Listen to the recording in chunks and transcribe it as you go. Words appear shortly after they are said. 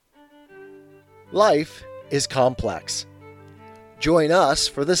Life is complex. Join us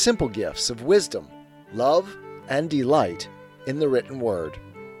for the simple gifts of wisdom, love, and delight in the written word.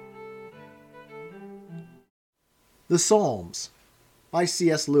 The Psalms by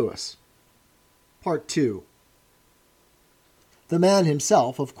C.S. Lewis. Part 2. The man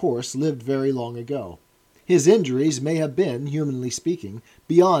himself, of course, lived very long ago. His injuries may have been, humanly speaking,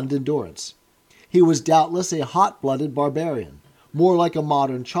 beyond endurance. He was doubtless a hot-blooded barbarian, more like a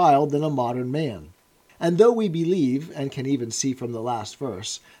modern child than a modern man. And though we believe, and can even see from the last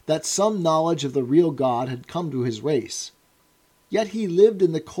verse, that some knowledge of the real God had come to his race, yet he lived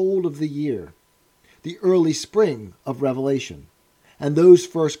in the cold of the year, the early spring of revelation, and those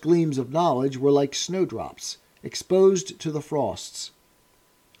first gleams of knowledge were like snowdrops, exposed to the frosts.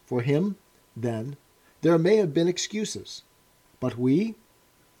 For him, then, there may have been excuses. But we?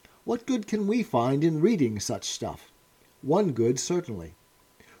 What good can we find in reading such stuff? One good, certainly.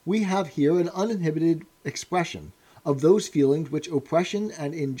 We have here an uninhibited expression of those feelings which oppression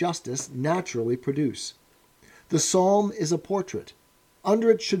and injustice naturally produce. The psalm is a portrait.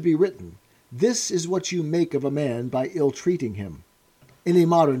 Under it should be written, "This is what you make of a man by ill-treating him." In a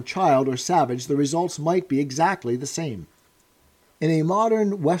modern child or savage, the results might be exactly the same. In a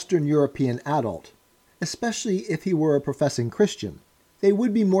modern Western European adult, especially if he were a professing Christian, they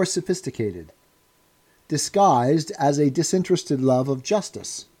would be more sophisticated, disguised as a disinterested love of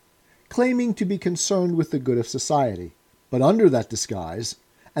justice, claiming to be concerned with the good of society. But under that disguise,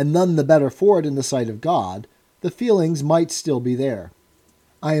 and none the better for it in the sight of God, the feelings might still be there.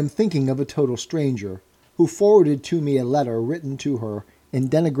 I am thinking of a total stranger who forwarded to me a letter written to her in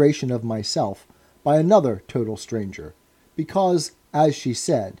denigration of myself by another total stranger, because, as she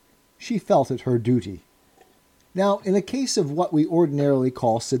said, she felt it her duty. Now, in a case of what we ordinarily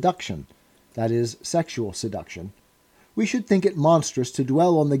call seduction, that is, sexual seduction, we should think it monstrous to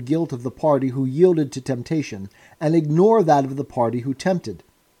dwell on the guilt of the party who yielded to temptation and ignore that of the party who tempted.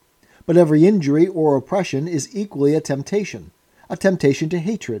 But every injury or oppression is equally a temptation to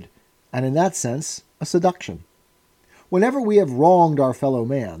hatred, and in that sense, a seduction. Whenever we have wronged our fellow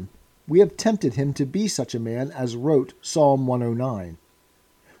man, we have tempted him to be such a man as wrote Psalm 109.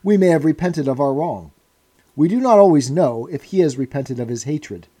 We may have repented of our wrong. We do not always know if he has repented of his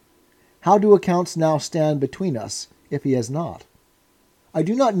hatred. How do accounts now stand between us if he has not? I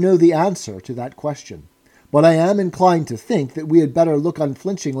do not know the answer to that question, but I am inclined to think that we had better look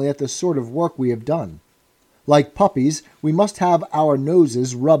unflinchingly at the sort of work we have done. Like puppies, we must have our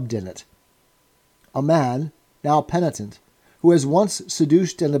noses rubbed in it. A man, now penitent, who has once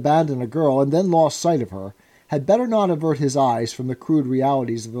seduced and abandoned a girl and then lost sight of her, had better not avert his eyes from the crude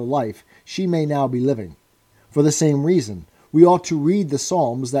realities of the life she may now be living. For the same reason, we ought to read the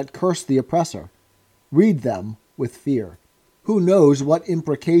Psalms that curse the oppressor. Read them with fear. Who knows what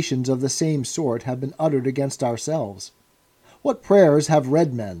imprecations of the same sort have been uttered against ourselves? What prayers have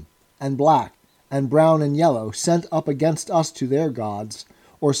red men, and black, and brown and yellow sent up against us to their gods,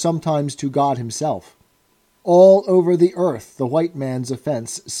 or sometimes to God himself? All over the earth the white man's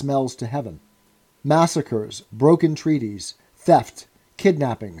offense smells to heaven. Massacres, broken treaties, theft,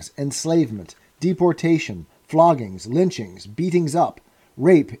 kidnappings, enslavement, deportation, floggings, lynchings, beatings up,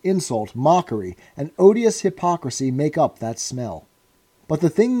 rape, insult, mockery, and odious hypocrisy make up that smell. But the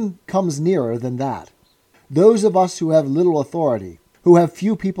thing comes nearer than that. Those of us who have little authority, who have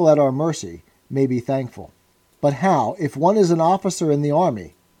few people at our mercy, may be thankful. But how if one is an officer in the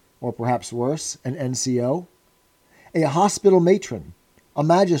army, or perhaps worse, an NCO, a hospital matron, a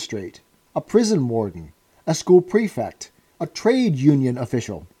magistrate, a prison warden, a school prefect, a trade union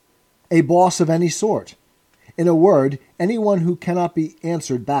official, a boss of any sort? In a word, anyone who cannot be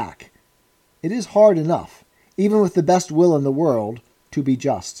answered back. It is hard enough, even with the best will in the world, to be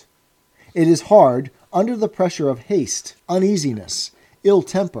just. It is hard, under the pressure of haste, uneasiness, ill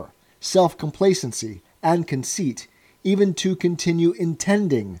temper, self-complacency, and conceit, even to continue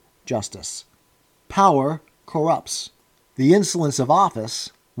intending justice. Power corrupts. The insolence of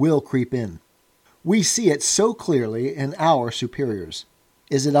office will creep in. We see it so clearly in our superiors.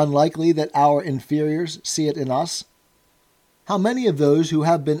 Is it unlikely that our inferiors see it in us? How many of those who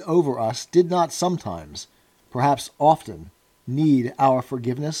have been over us did not sometimes, perhaps often, need our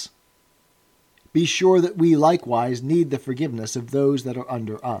forgiveness? Be sure that we likewise need the forgiveness of those that are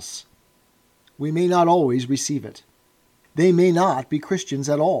under us. We may not always receive it. They may not be Christians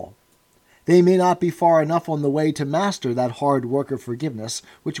at all. They may not be far enough on the way to master that hard work of forgiveness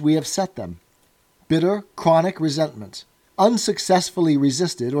which we have set them. Bitter, chronic resentment, unsuccessfully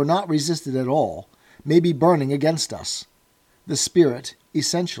resisted or not resisted at all, may be burning against us. The spirit,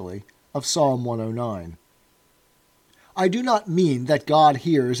 essentially, of Psalm 109. I do not mean that God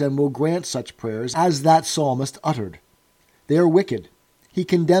hears and will grant such prayers as that psalmist uttered. They are wicked. He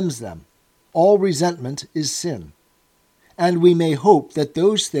condemns them. All resentment is sin. And we may hope that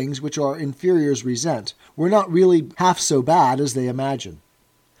those things which our inferiors resent were not really half so bad as they imagine.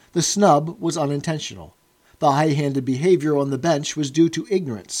 The snub was unintentional. The high-handed behavior on the bench was due to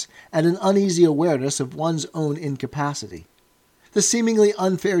ignorance and an uneasy awareness of one's own incapacity. The seemingly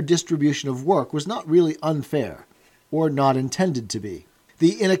unfair distribution of work was not really unfair, or not intended to be.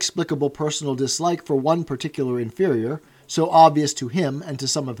 The inexplicable personal dislike for one particular inferior, so obvious to him and to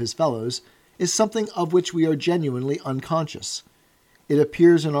some of his fellows, is something of which we are genuinely unconscious. It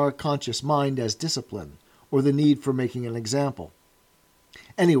appears in our conscious mind as discipline, or the need for making an example.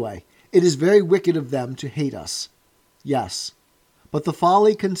 Anyway, it is very wicked of them to hate us. Yes, but the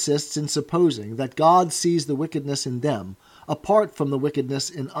folly consists in supposing that God sees the wickedness in them apart from the wickedness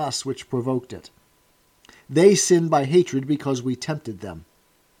in us which provoked it. They sin by hatred because we tempted them.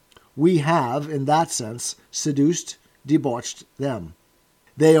 We have, in that sense, seduced, debauched them.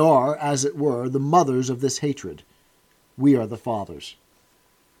 They are, as it were, the mothers of this hatred. We are the fathers.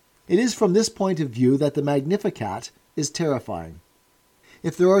 It is from this point of view that the Magnificat is terrifying.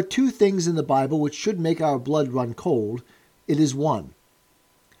 If there are two things in the Bible which should make our blood run cold, it is one.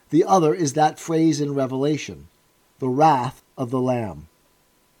 The other is that phrase in Revelation, the wrath of the Lamb.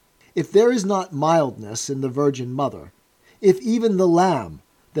 If there is not mildness in the Virgin Mother, if even the Lamb,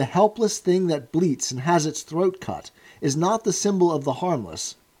 the helpless thing that bleats and has its throat cut, is not the symbol of the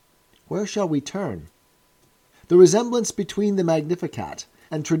harmless, where shall we turn? The resemblance between the Magnificat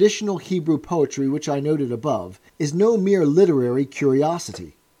and traditional Hebrew poetry which I noted above is no mere literary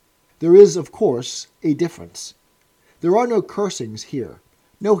curiosity. There is, of course, a difference. There are no cursings here,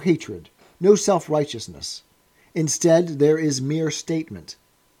 no hatred, no self-righteousness. Instead, there is mere statement.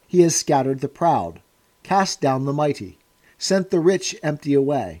 He has scattered the proud, cast down the mighty, sent the rich empty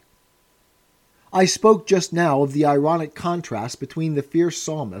away. I spoke just now of the ironic contrast between the fierce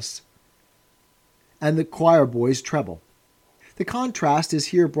psalmist and the choir boy's treble. The contrast is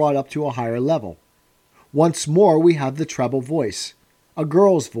here brought up to a higher level. Once more we have the treble voice, a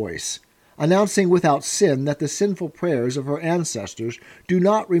girl's voice, announcing without sin that the sinful prayers of her ancestors do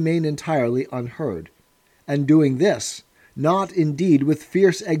not remain entirely unheard, and doing this, not indeed with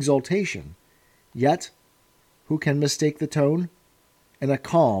fierce exultation, yet, who can mistake the tone? In a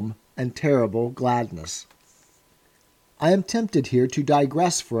calm and terrible gladness. I am tempted here to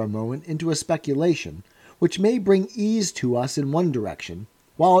digress for a moment into a speculation which may bring ease to us in one direction,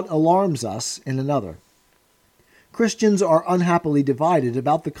 while it alarms us in another. Christians are unhappily divided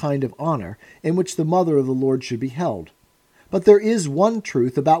about the kind of honor in which the mother of the Lord should be held. But there is one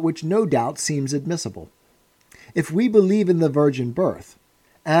truth about which no doubt seems admissible. If we believe in the virgin birth,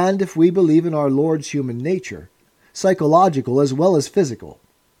 and if we believe in our Lord's human nature, psychological as well as physical,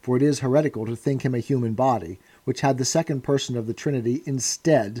 for it is heretical to think him a human body, which had the second person of the Trinity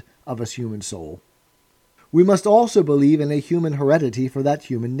instead of a human soul, we must also believe in a human heredity for that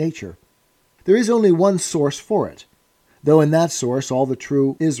human nature. There is only one source for it, though in that source all the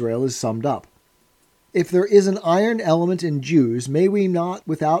true Israel is summed up. If there is an iron element in Jews, may we not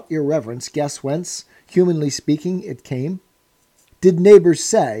without irreverence guess whence, humanly speaking, it came? Did neighbors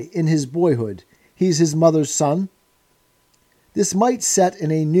say, in his boyhood, he's his mother's son? This might set in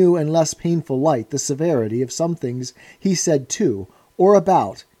a new and less painful light the severity of some things he said to, or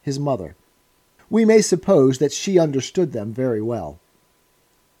about, his mother. We may suppose that she understood them very well.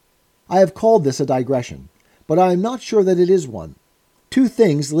 I have called this a digression, but I am not sure that it is one. Two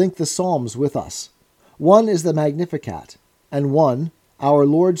things link the Psalms with us. One is the Magnificat, and one, our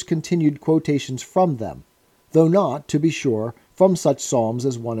Lord's continued quotations from them, though not, to be sure, from such psalms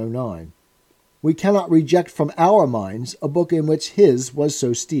as 109. We cannot reject from our minds a book in which his was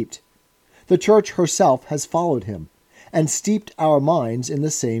so steeped. The Church herself has followed him, and steeped our minds in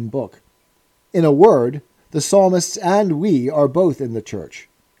the same book. In a word, the psalmists and we are both in the Church.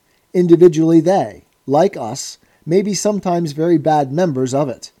 Individually they, like us, may be sometimes very bad members of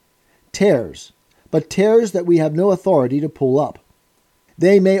it. Tares, but tares that we have no authority to pull up.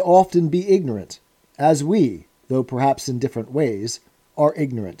 They may often be ignorant, as we, though perhaps in different ways, are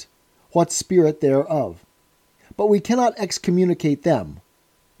ignorant, what spirit thereof. But we cannot excommunicate them,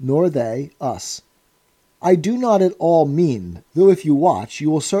 nor they us. I do not at all mean, though if you watch,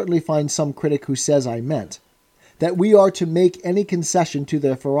 you will certainly find some critic who says I meant, that we are to make any concession to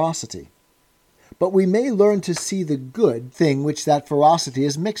their ferocity. But we may learn to see the good thing which that ferocity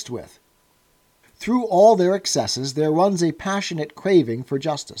is mixed with. Through all their excesses there runs a passionate craving for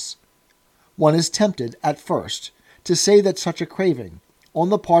justice. One is tempted, at first, to say that such a craving, on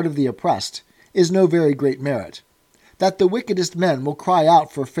the part of the oppressed, is no very great merit, that the wickedest men will cry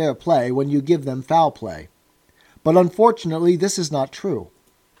out for fair play when you give them foul play. But unfortunately, this is not true.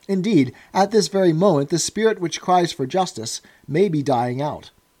 Indeed, at this very moment, the spirit which cries for justice may be dying out.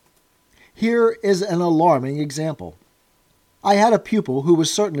 Here is an alarming example. I had a pupil who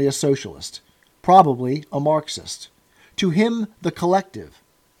was certainly a socialist, probably a Marxist. To him, the collective,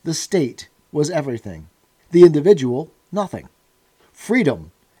 the state, was everything. The individual, nothing.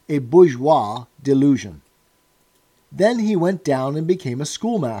 Freedom, a bourgeois delusion. Then he went down and became a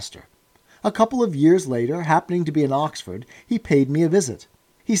schoolmaster. A couple of years later, happening to be in Oxford, he paid me a visit.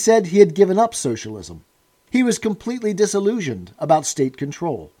 He said he had given up socialism. He was completely disillusioned about state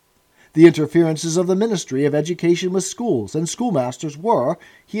control. The interferences of the Ministry of Education with schools and schoolmasters were,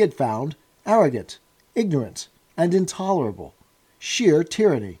 he had found, arrogant, ignorant, and intolerable. Sheer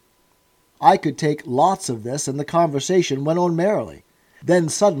tyranny. I could take lots of this, and the conversation went on merrily. Then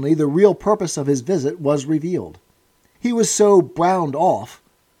suddenly the real purpose of his visit was revealed. He was so browned off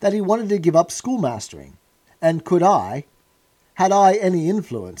that he wanted to give up schoolmastering. And had I any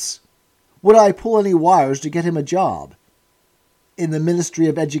influence, would I pull any wires to get him a job? In the Ministry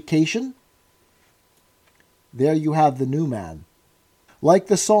of Education? There you have the new man. Like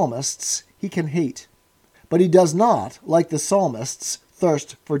the psalmists, he can hate. But he does not, like the psalmists,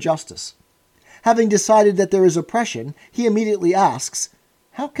 thirst for justice. Having decided that there is oppression, he immediately asks,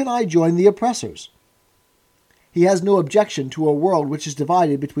 how can I join the oppressors? He has no objection to a world which is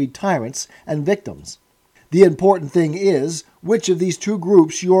divided between tyrants and victims. The important thing is which of these two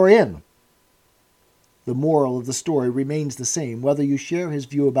groups you are in. The moral of the story remains the same whether you share his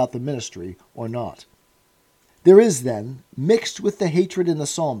view about the ministry or not. There is, then, mixed with the hatred in the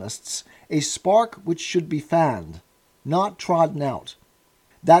psalmists, a spark which should be fanned, not trodden out.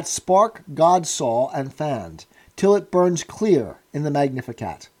 That spark God saw and fanned, till it burns clear in the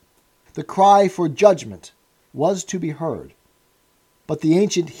Magnificat. The cry for judgment was to be heard. But the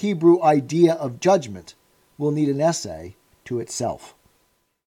ancient Hebrew idea of judgment will need an essay to itself.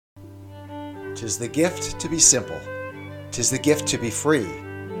 'Tis the gift to be simple. 'Tis the gift to be free.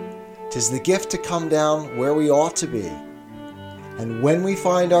 'Tis the gift to come down where we ought to be. And when we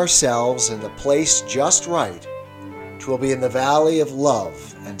find ourselves in the place just right, 'twill be in the valley of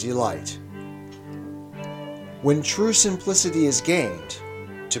love and delight. When true simplicity is gained,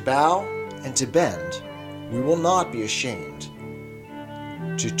 to bow and to bend, we will not be ashamed.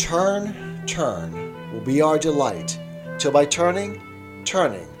 To turn will be our delight, till by turning,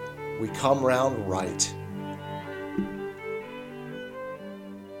 we come round right.